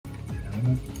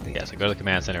Yeah, so go to the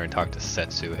command center and talk to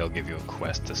Setsu. He'll give you a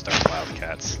quest to start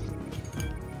Wildcats.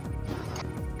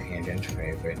 Tangent's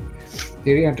favorite.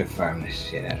 Dude, you have to farm the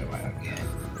shit out of Wildcat.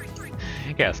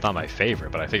 Yeah, it's not my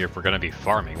favorite, but I figure if we're gonna be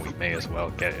farming, we may as well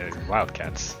get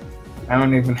Wildcats. I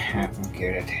don't even have a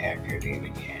good attacker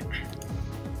demon yet.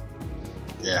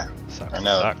 Yeah, Suck, I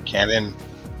know. suck.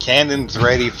 Cannon's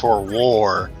ready for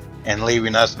war and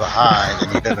leaving us behind,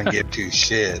 and he doesn't give two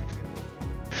shit,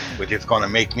 which is going to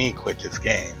make me quit this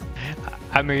game.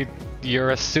 I mean,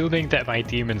 you're assuming that my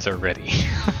demons are ready.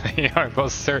 They are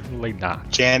most certainly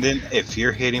not. Candon, if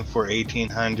you're hitting for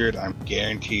 1800, I'm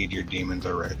guaranteed your demons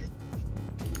are ready.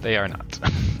 They are not.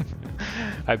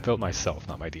 I built myself,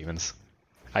 not my demons.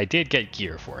 I did get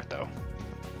gear for it, though.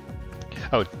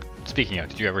 Oh, speaking of,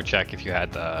 did you ever check if you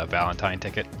had the Valentine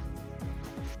ticket?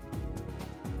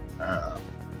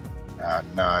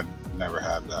 No, I never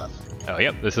had that. Oh,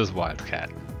 yep, this is Wildcat.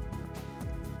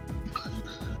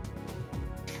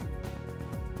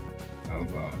 Oh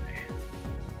boy.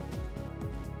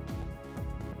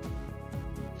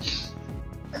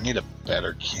 I need a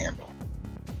better candle.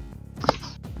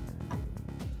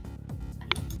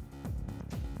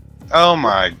 Oh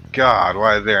my god,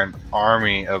 why is there an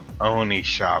army of Oni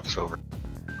shops over?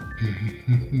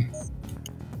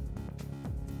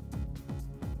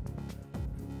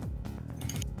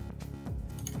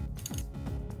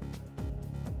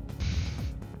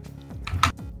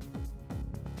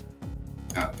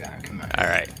 Oh god, come on.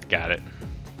 Alright, got it.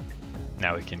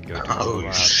 Now we can go to Oh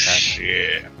Wildcat.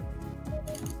 shit.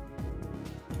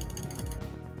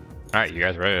 Alright, you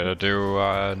guys ready to do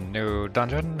a new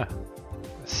dungeon?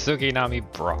 Suginami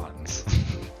Bronze.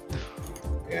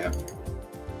 Yeah.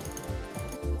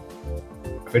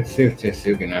 If it suits to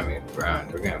Suginami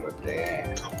Bronze, we're gonna whip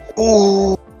their ass.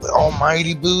 Ooh,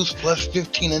 almighty boost, plus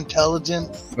 15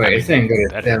 intelligence, Wait, it's ain't good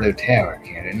at better. Stellar Tower,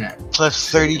 can it not? plus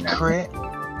 30 Suginami. crit,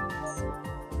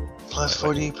 plus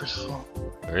 48%.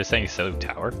 Are you saying Selu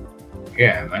Tower?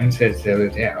 Yeah, mine says Stellar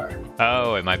Tower.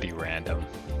 Oh, it might be random.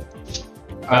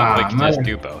 Well, Ah, we can just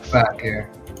do both. Fucker.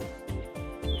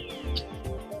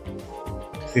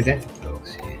 See, that's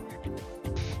bullshit.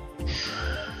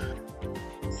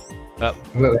 Oh,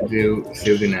 We'll do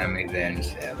Suginami then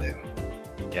Selu.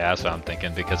 yeah, that's what I'm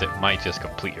thinking, because it might just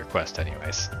complete your quest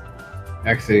anyways.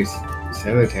 Actually,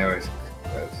 Stellar Tower is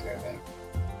closer then.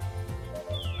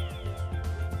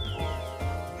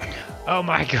 Oh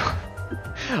my god!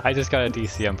 I just got a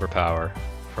DCM for power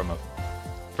from a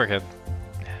frickin'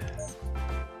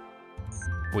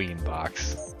 Ween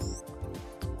box.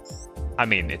 I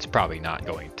mean, it's probably not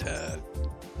going to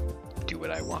do what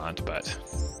I want, but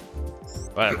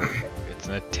whatever. It's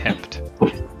an attempt. I'm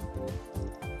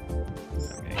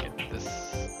gonna get this.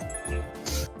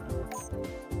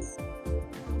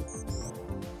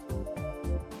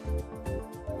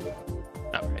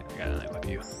 Alright, we gotta equip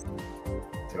you.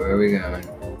 So where are we going?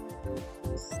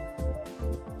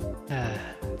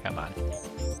 Come on.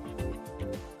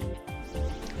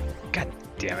 God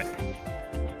damn it.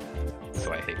 That's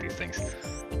why I hate these things.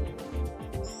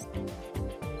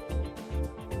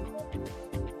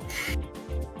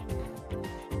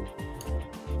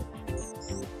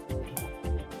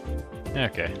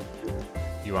 Okay.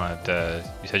 You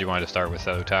said you wanted to start with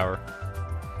Selu Tower?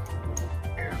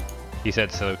 Yeah. He said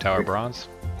Selu Tower Bronze?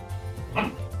 I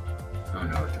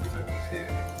don't know what the fuck he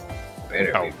said.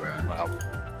 Better Oh, be Bronze. well.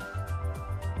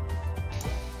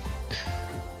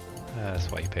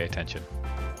 That's why you pay attention.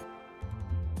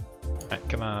 Alright,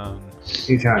 come on.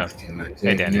 He talks too much.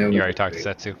 Hey There's Danny, no you already talked to way.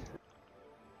 Setsu?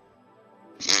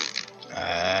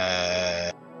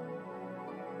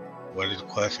 What is the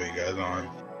quest are you guys on?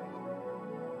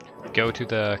 Go to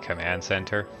the command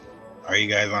center. Are you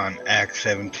guys on Act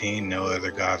 17? No other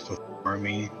gods before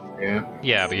me. Yeah.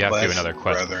 Yeah, but you have to do Quest, another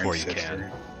quest brother and before you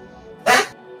sister. can.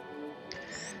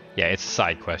 Yeah, it's a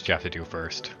side quest you have to do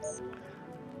first.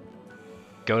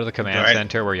 Go to the command Do I-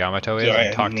 center where Yamato is Do I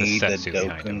and talk to need the Setsu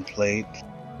behind him. Dokkan plate?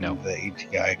 No. The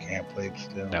ETI can't plate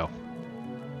still? No.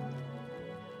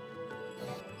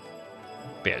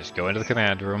 But yeah, just go into the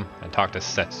command room and talk to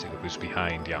Setsu, who's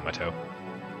behind Yamato.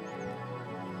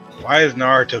 Why is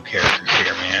Naruto characters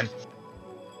here,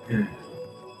 man?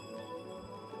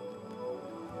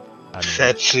 I mean,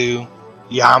 Setsu,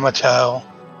 Yamato.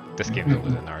 this game's older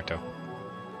than Naruto.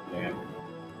 Yeah.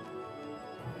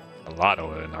 A lot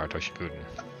older than Naruto Shippuden.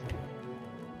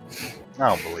 I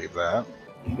don't believe that.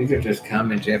 These are just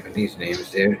common Japanese names,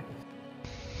 dude.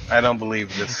 I don't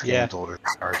believe this Yeah. game's older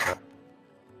than Naruto.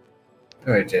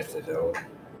 Or just as old.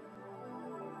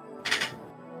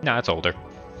 No, it's older.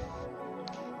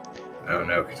 I don't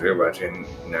know, because we were watching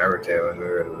Naruto when we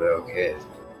were little kids.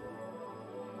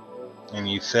 And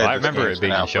you said Well, I this remember game's it been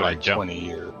being out for shown like on Jump. 20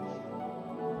 years.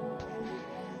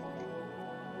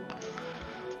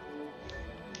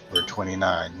 Or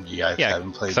 29. You guys Yeah,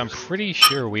 haven't played 'cause I'm this. pretty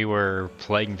sure we were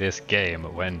playing this game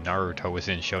when Naruto was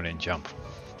in Shonen Jump.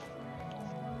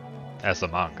 As the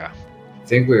manga. I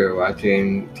think we were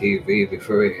watching TV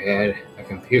before we had a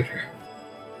computer.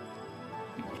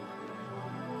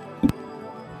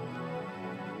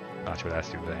 Not sure that's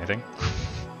to do with anything.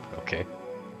 Okay.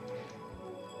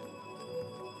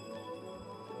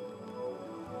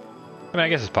 I mean, I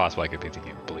guess it's possible I could be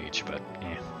thinking of Bleach, but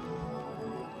yeah.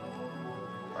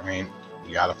 I mean,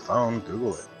 you got a phone,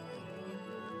 Google it.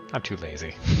 I'm too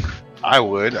lazy. I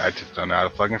would, I just don't know how to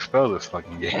fucking spell this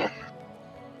fucking game.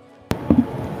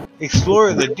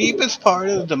 Explore the deepest part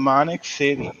of the demonic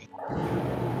city.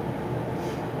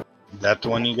 Is that the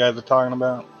one you guys are talking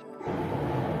about?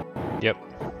 Yep.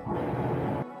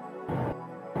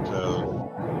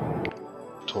 So,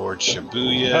 towards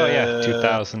Shibuya. Oh yeah,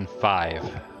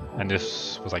 2005. And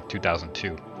this was like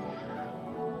 2002.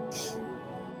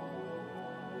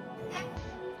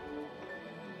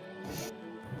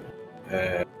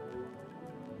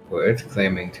 Well, it's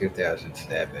claiming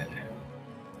 2007.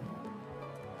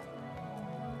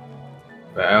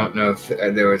 But I don't know if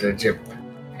there was a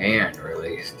Japan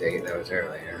release date that was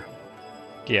earlier.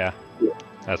 Yeah,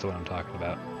 that's what I'm talking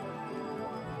about.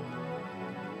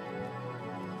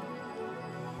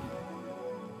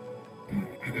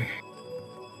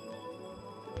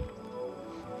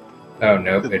 Oh,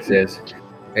 nope, it says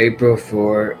April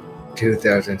 4,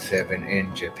 2007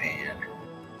 in Japan.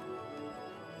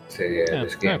 So yeah, Yeah,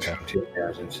 this game's okay. from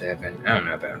 2007. I don't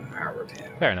know about Howard Town.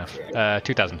 Fair enough.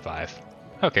 2005.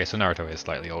 Okay, so Naruto is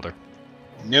slightly older.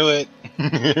 Knew it.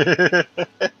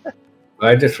 Well,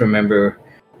 I just remember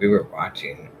we were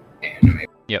watching anime.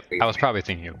 Yep, I was probably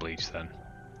thinking of Bleach then.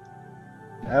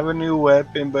 I have a new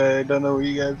weapon, but I don't know where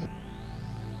you guys.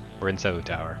 We're in Sewu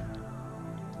Tower.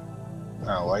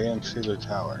 Oh, why you in Cedar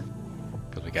Tower?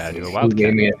 Because we gotta do a He Wildcat.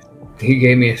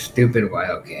 gave me a stupid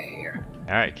Wildcat here.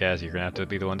 Alright, Kaz, you're gonna have to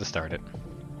be the one to start it.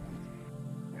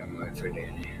 I'm waiting for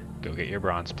Danny. Go get your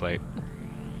bronze plate.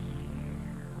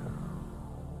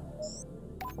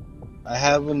 I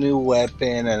have a new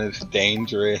weapon and it's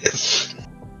dangerous.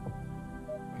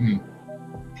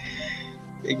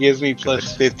 It gives me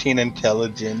plus 15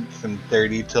 intelligence and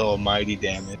 30 to almighty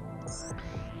damage.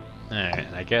 Alright,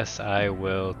 and I guess I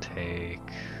will take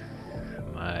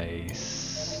my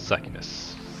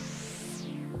succubus.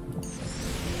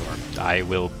 Or I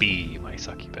will be my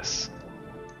succubus.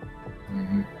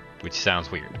 Which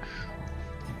sounds weird.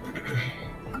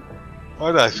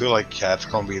 Why do I feel like Cat's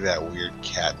gonna be that weird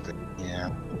cat thing?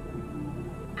 Yeah.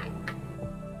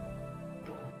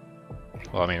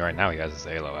 Well, I mean, right now he has his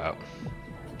halo out.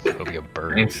 So he'll be a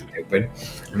bird. I'm stupid.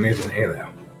 I'm using Halo.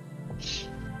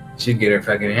 She'd get her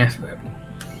fucking ass whipped.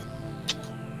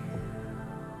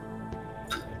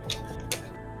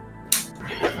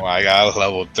 Well, I got a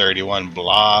level 31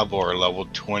 Blob or a level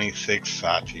 26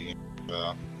 Sachi.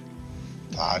 So,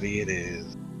 Toddy it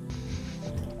is.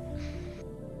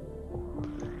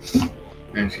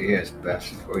 And she is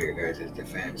best for your guys'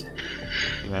 defense.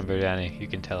 Remember, Danny, you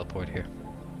can teleport here.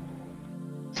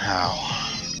 How?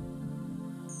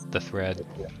 The thread.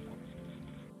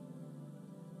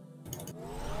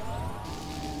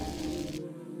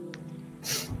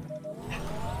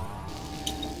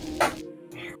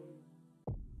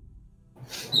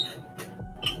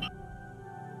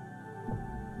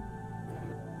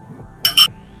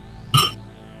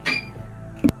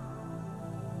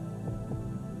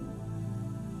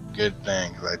 Good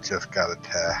thing, 'cause I just got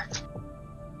attacked.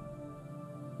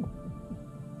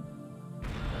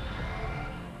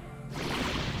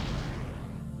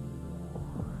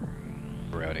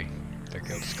 Rowdy. Their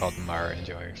guild's called Mara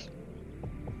Enjoyers.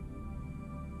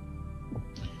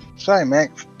 Sorry,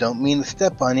 Max. Don't mean to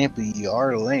step on you, but you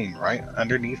are laying right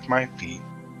underneath my feet.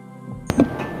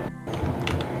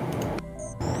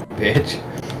 Bitch.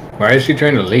 Why is she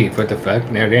trying to leave? What the fuck?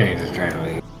 Now Danny's just trying to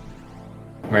leave.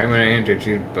 Right when I entered,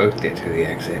 you both did to the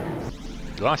exit.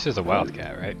 You launched as a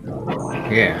Wildcat, right?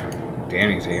 Yeah.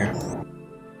 Danny's here.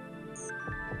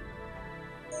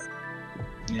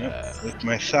 Yep, with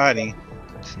my Saudi.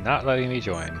 It's not letting me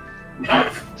join.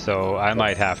 So I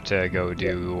might have to go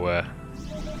do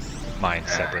mine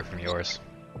separate from yours.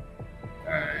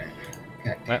 Alright.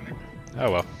 God damn it.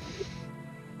 Oh well.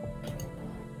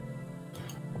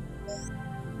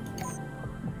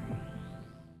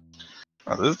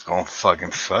 Oh, this is gonna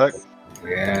fucking suck.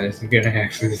 Yeah, this is gonna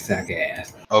actually suck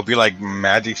ass. Oh, it'll be like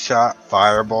Magic Shot,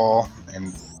 Fireball,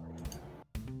 and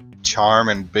Charm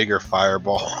and bigger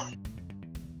Fireball.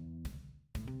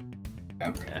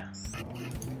 Yeah.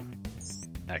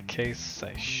 In that case,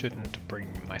 I shouldn't bring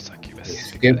my succubus.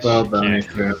 Skip all she bonus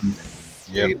can't- rooms.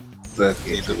 Yep. Look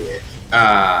at it.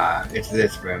 Ah, it's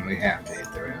this room. We have to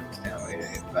hit the rooms now. We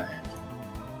hit buttons.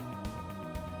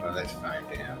 Well, let's find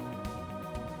out.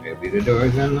 Maybe the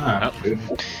door's unlocked.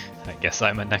 Oh. I guess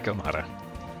I'm a Nekomata.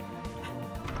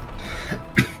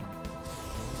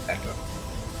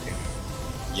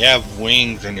 You have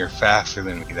wings and you're faster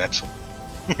than me. That's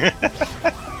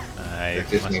I That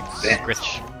just must makes sense.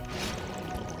 scritch.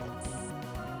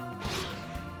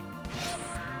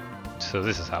 So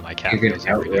this is how my cat You goes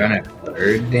can every outrun day. a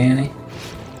bird, Danny?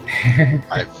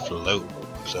 I float.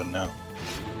 So no.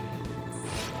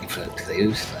 You float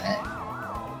close that.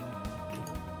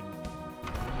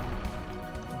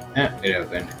 Oh, it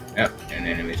opened. Oh, and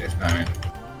enemies are spawning.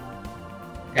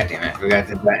 God damn it, I forgot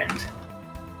the buttons.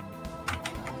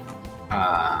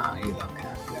 Ah, you look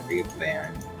how clever you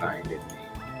blinded me.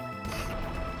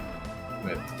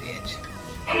 What a bitch.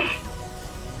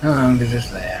 How long does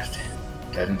this last?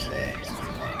 Doesn't say.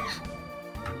 Thanks.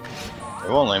 It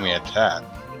won't let me attack.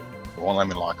 It won't let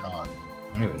me lock on.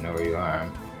 I don't even know where you are.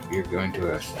 You're going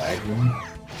to a side room?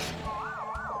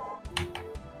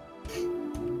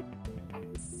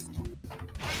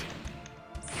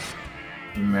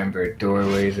 Remember,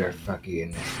 doorways are fucky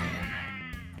in this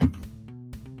game.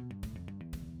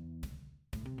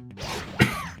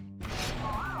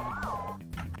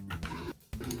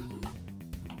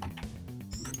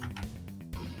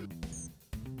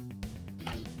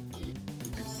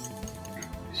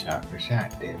 Shot for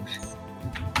shot, dudes.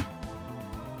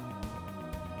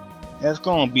 It's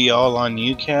gonna be all on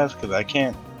you, Kaz, because I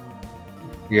can't.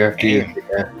 You have to use Aim. the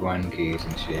F1 keys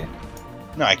and shit.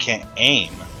 No, I can't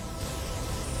aim.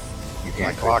 You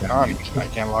can't Like lock click on. it. I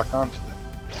can't lock on to them.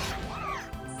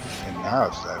 And now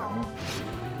it's that.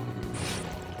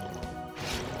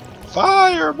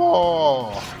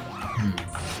 Fireball!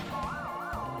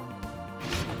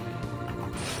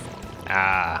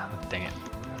 Ah, dang it.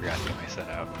 Forgot to get my set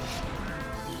out.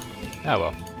 Oh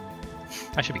well.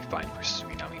 I should be fine for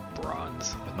Tsunami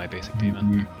Bronze with my basic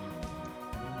demon.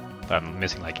 But I'm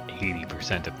missing like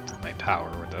 80% of my power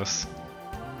with this.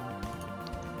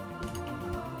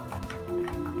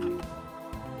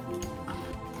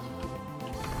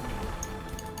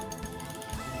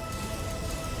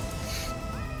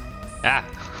 Ah!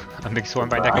 I'm being swarmed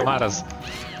by Nekomatas.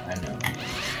 I know.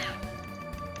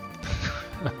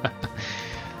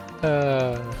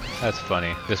 That's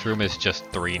funny. This room is just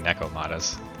 3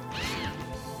 Nekomatas.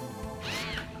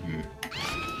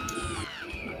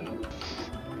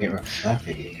 Get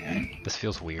reflected again. This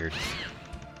feels weird.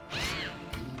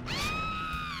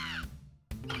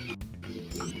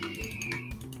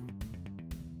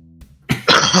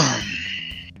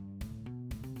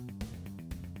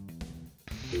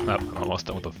 Oh, I'm almost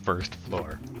done with the first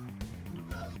floor.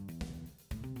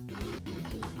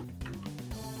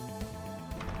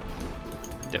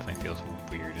 Definitely feels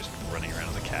weird just running around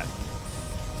as a cat.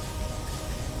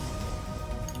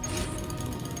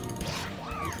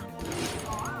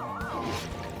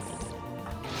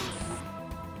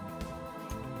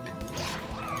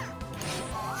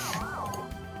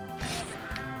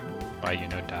 Why you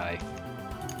no die?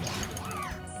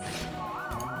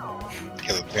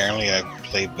 Because apparently I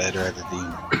play better as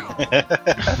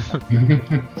a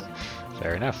demon.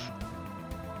 Fair enough.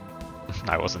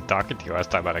 I wasn't talking to you, I was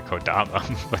talking about a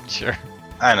Kodama, but sure.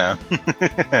 I know.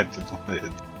 That's just what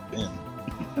it's been.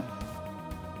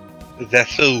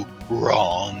 That's so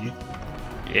wrong.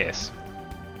 Yes.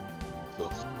 So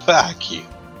fuck you.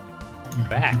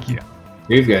 Back you.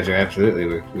 These guys are absolutely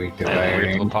weak to And a fire. weird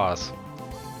little range. pause.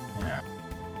 Yeah.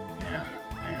 Yeah.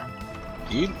 Yeah.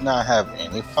 Do you not have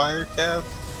any fire, Cav?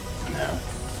 No.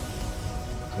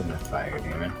 Couldn't have fire,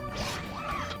 demon.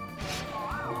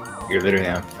 You're literally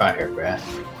on fire, breath.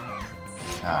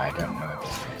 Ah, I don't know what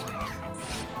this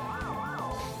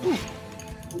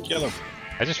guy's Kill him.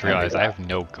 I just realized I have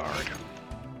no guard.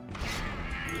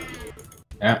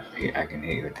 Oh, I can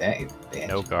hit you with that, you bitch.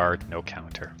 No guard, no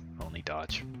counter. Only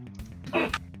dodge.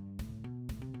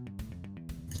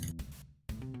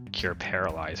 Cure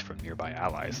paralyze from nearby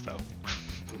allies, though.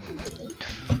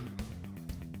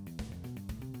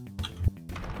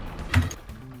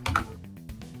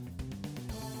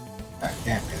 Fuck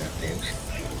that, dude.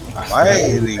 Why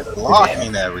is he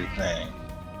blocking everything?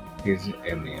 He's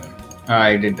immune. Oh,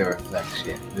 I did the reflect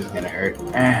shit. This is gonna hurt.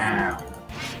 Ow.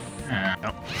 Ow.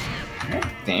 Nope.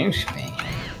 Thanks, man.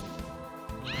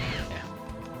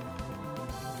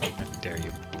 How dare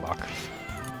you block?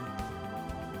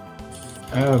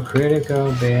 Oh,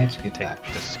 critical, bitch. You Get take that.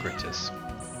 the scritches.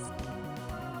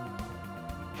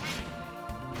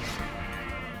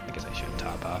 guess I should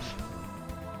top off.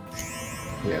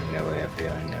 We have no way of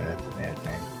feeling that that's a bad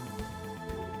thing.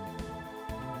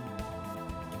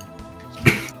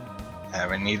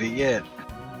 Haven't needed yet.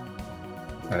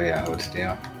 Oh yeah, hold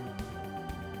still.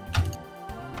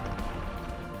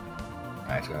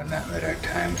 Might as well not let our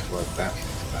times for buffs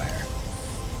expire.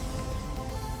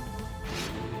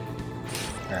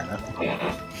 Fair enough.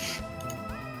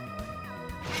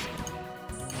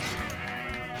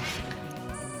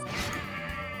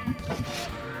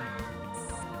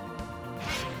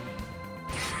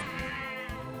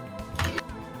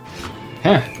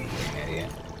 Huh!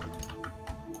 Idiot.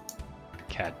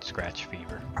 Cat scratch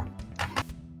fever.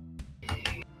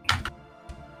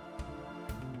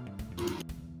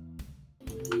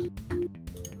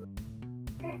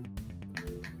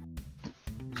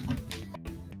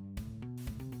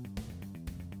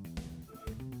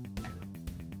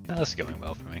 No, this is going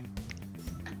well for me.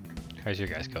 How's your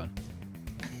guys going?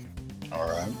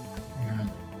 Alright. Yeah.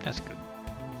 That's good.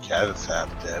 Cat is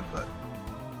half dead, but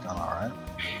done alright.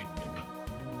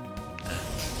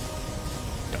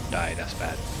 Don't die, that's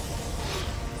bad.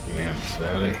 Yeah, I'm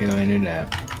slowly healing it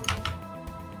up.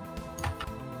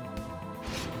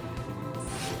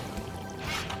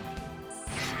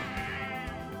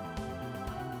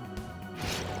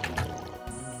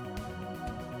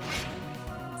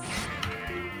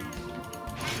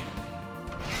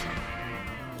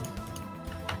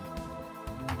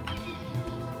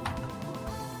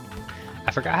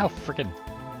 I forgot how freaking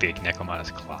big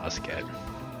Necromana's claws get.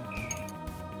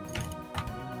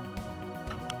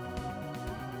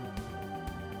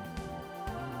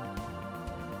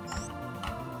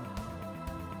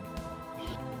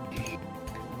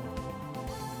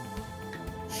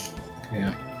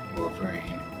 Yeah,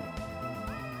 Wolverine.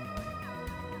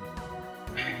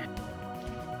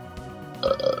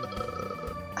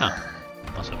 Huh.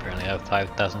 Also apparently have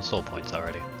 5,000 soul points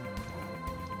already.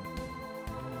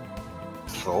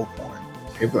 Soul point.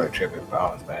 People are tripping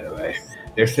balls, by the way.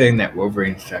 They're saying that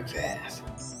Wolverine sucks ass.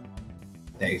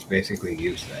 That he's basically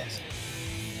useless.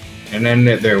 And then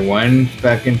that their one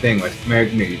fucking thing was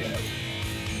Magneto.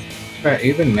 But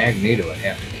even Magneto would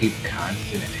have to keep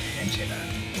constant attention on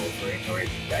Wolverine or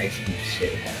he's dicing the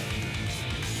shit out of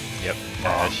him. Yep,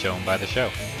 as shown by the show.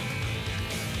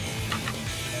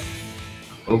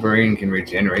 Wolverine can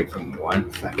regenerate from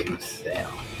one fucking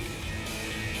cell.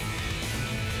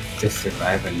 Just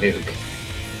survive a nuke.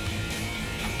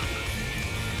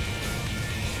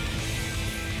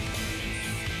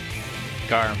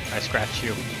 Garm, I scratch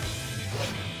you.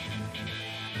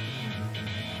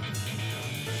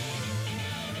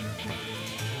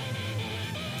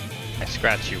 I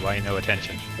scratch you, why no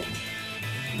attention?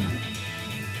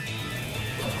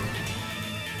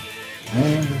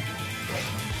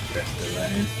 Press the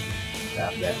button.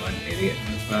 Stop that one idiot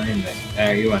from flying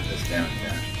this. You want this down,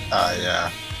 John.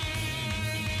 Yeah.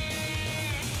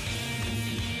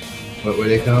 What were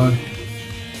they called?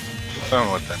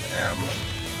 Something with an M.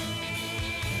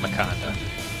 Makanda.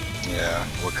 Yeah,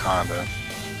 Wakanda.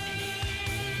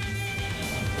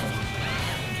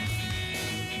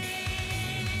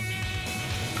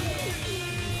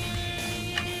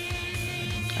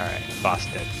 Alright, boss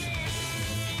dead.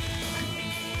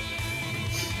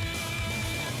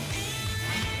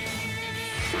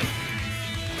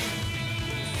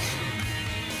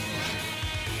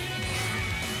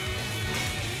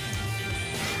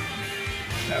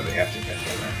 No, we have to press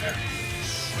that right there.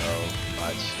 So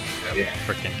much. Yeah.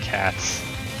 Frickin' cats.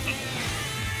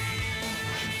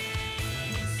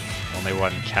 Only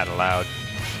one cat allowed.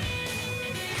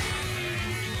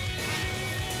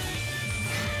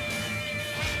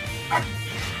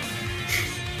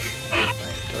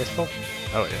 Door's full?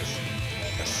 Oh, it is.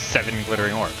 There's 7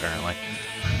 glittering ore, apparently.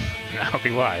 That'll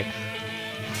be why.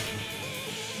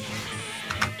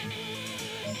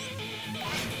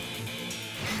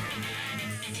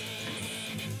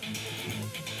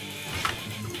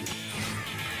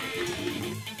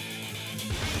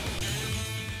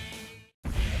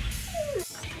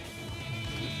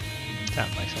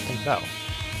 Sounds like something fell.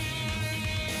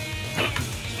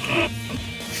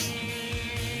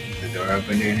 The door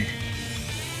open, Danny?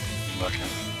 Looking.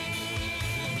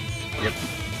 Yep.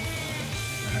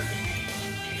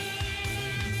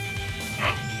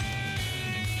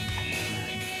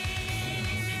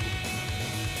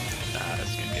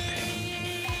 That's gonna be a pain.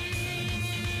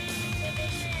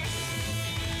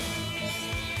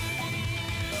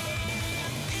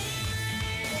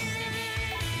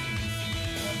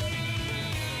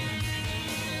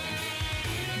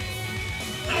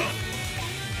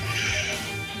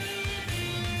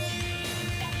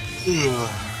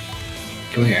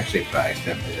 Can we actually buy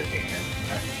stuff as a demon?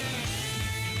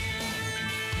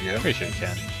 Yeah. Pretty sure you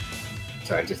can.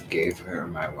 So I just gave her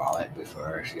my wallet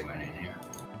before she went in here.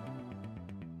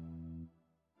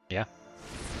 Yeah.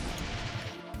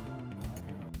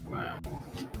 Wow.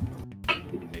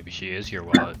 Maybe she is your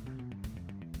wallet.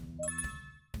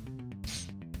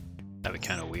 That'd be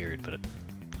kind of weird, but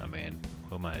I mean,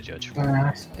 who am I to judge?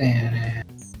 Yeah.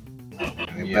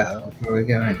 Before we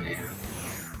go in there.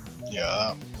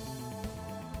 Yeah.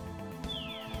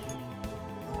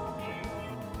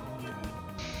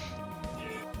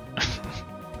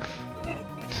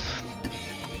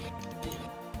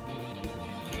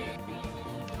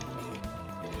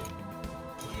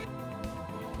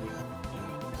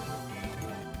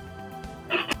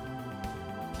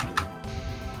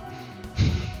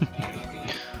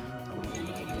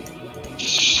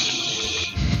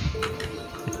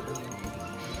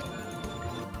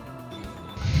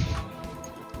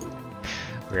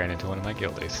 Ran into one of my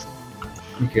guildies.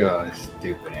 Kill all this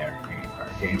stupid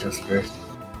archangels first.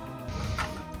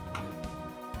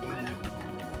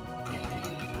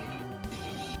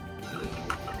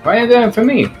 Why are you going for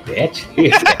me, bitch?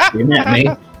 You're not me.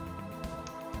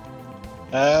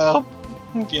 Help!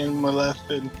 I'm getting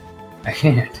molested. I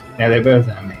can't. Now they're both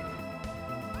on me.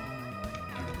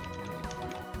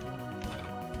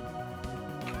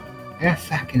 That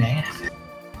fucking ass.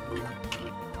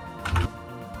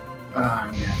 Oh,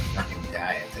 I'm gonna fucking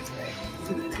die at this rate.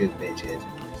 To the two bitches.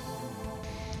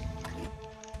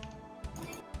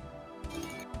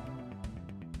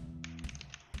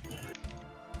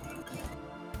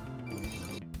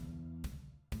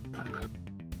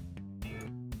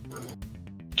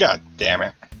 God damn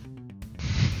it.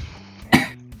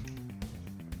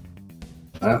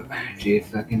 Oh, G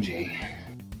fucking G.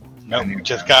 Nope,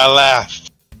 just got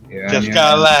last. You're on Just your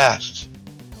got own. last.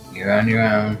 You're on your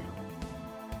own.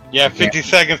 You have 50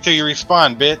 seconds till you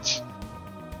respawn, bitch.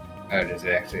 Oh, does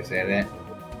it actually say that?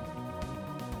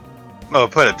 Well,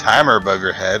 put a timer above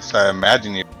your head, so I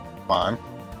imagine you respawn.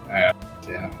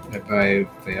 So, that probably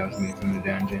fails me from the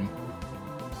dungeon.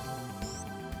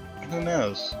 Who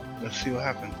knows? Let's see what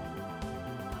happens.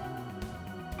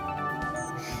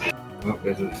 Oh,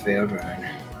 this is a failed run.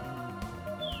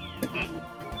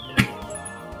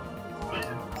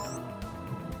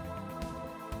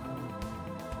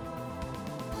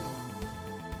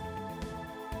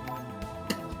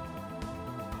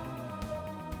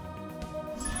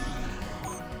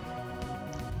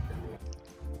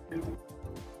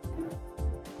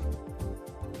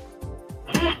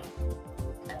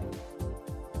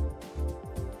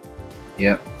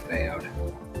 Yep, failed.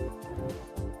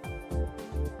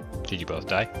 Did you both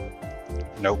die?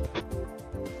 Nope.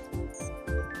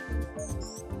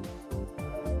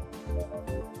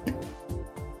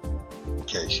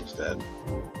 Okay, she's dead.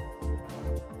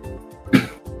 Too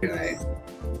late.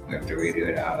 We have to redo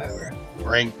it all over.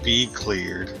 Rank B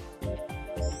cleared.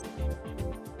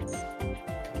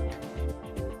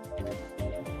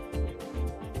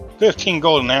 $15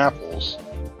 golden apples.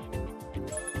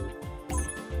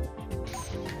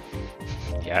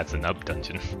 Yeah, it's an up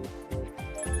dungeon.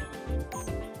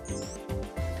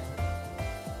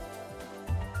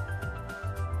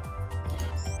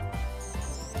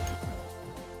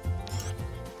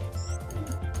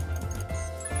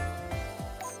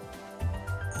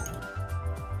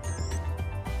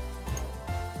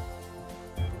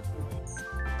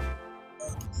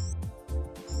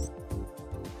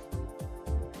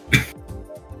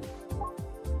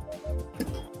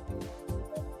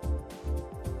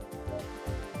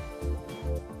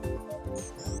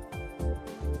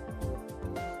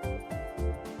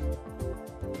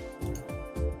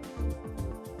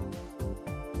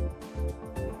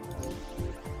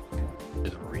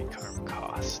 Is recarm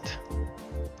cost?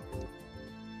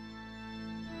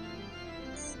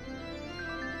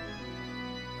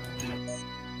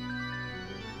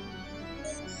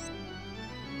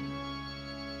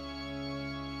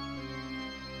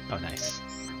 Oh, nice.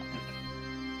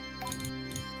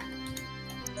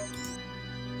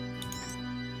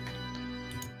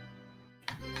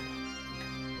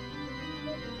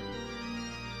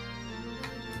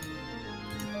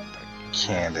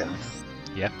 Candon.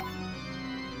 Yep.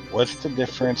 What's the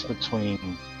difference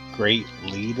between great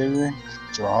leader,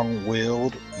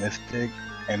 strong-willed, mystic,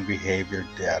 and behavior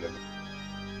data?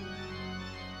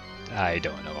 I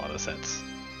don't know all the sense.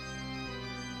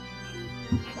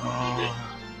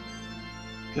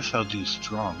 Guess I'll do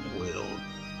strong-willed.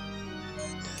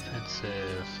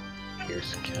 Defensive.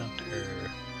 Fierce counter.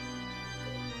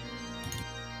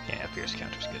 Yeah, fierce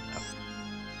counter's good enough.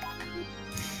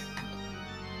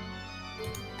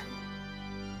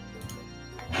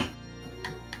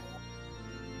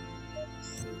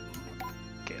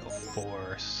 Gale.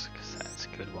 force, because that's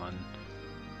a good one.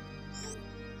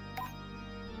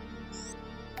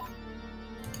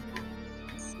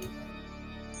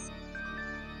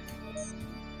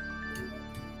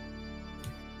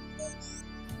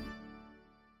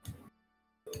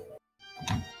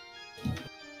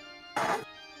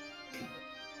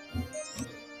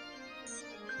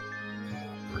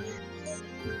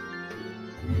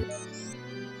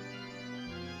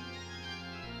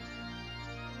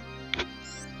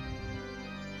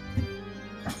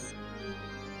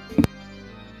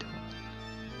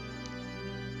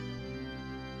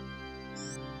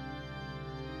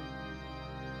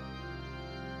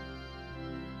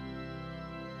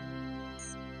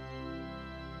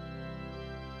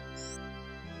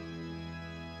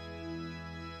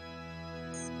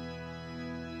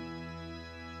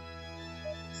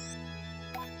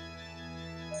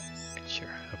 Sure,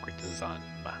 upgrade to Zon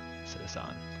instead of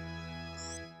Zon.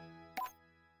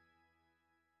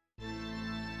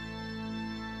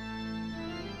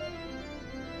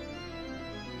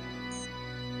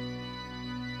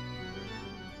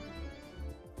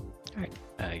 Alright,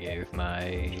 I gave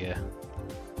my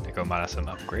Nicomana some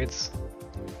upgrades.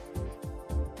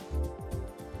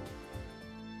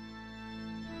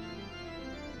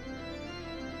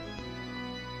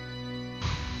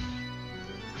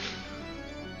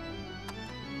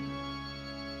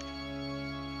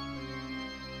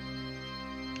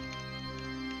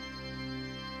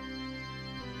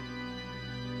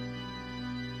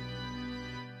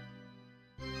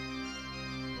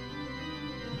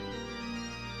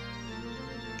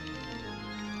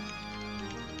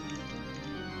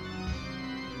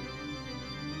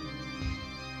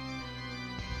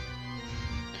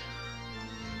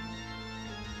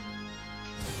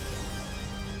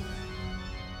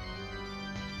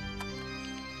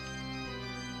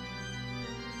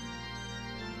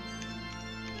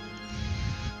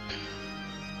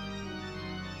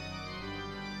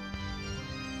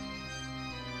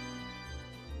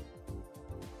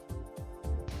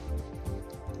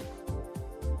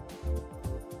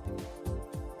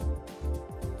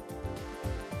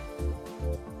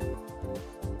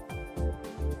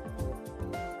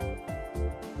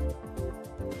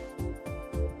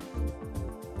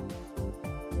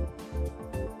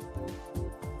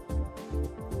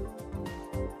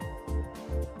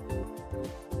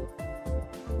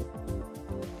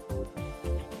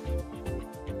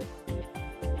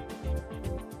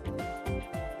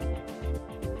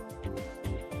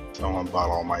 Someone bought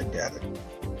all my data.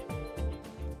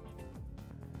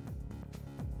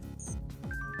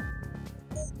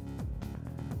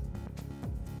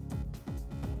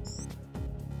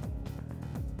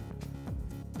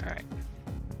 Alright.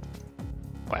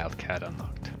 Wildcat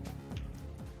unlocked.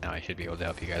 Now I should be able to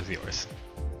help you guys with yours.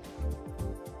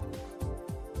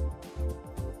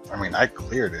 I mean, I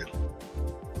cleared it.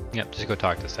 Yep, just go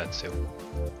talk to Setsu.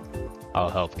 I'll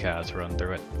help Kaz run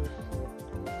through it.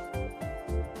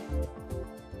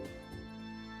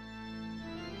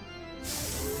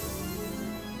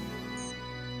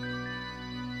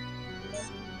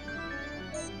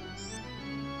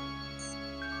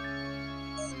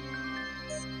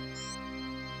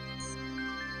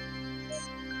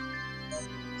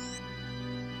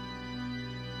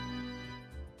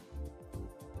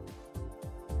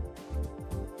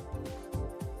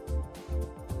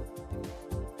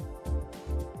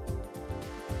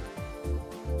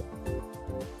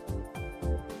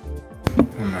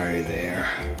 I'm already there.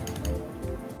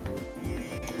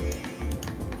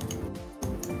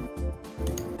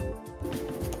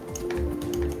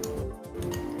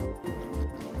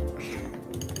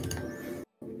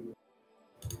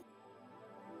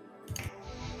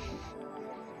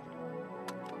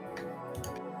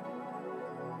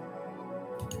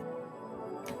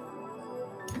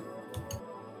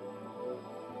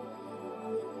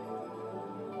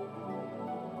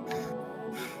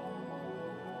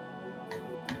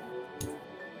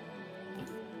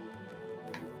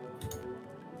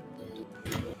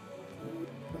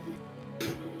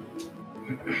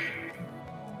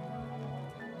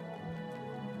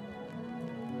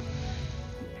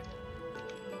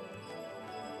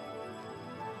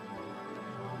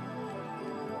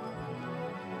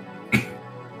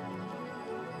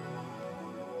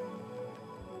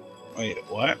 Wait,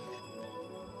 what?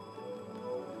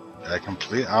 Did I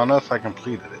complete? I don't know if I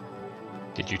completed it.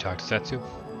 Did you talk to Setsu?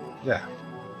 Yeah.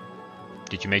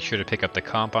 Did you make sure to pick up the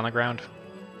comp on the ground?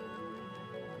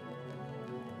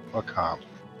 What comp?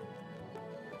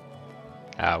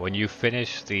 When you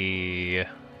finish the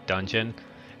dungeon,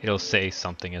 it'll say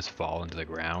something has fallen to the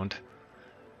ground.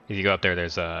 If you go up there,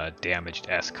 there's a damaged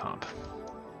S comp.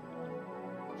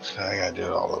 I gotta do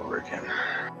it all over again.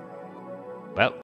 Well,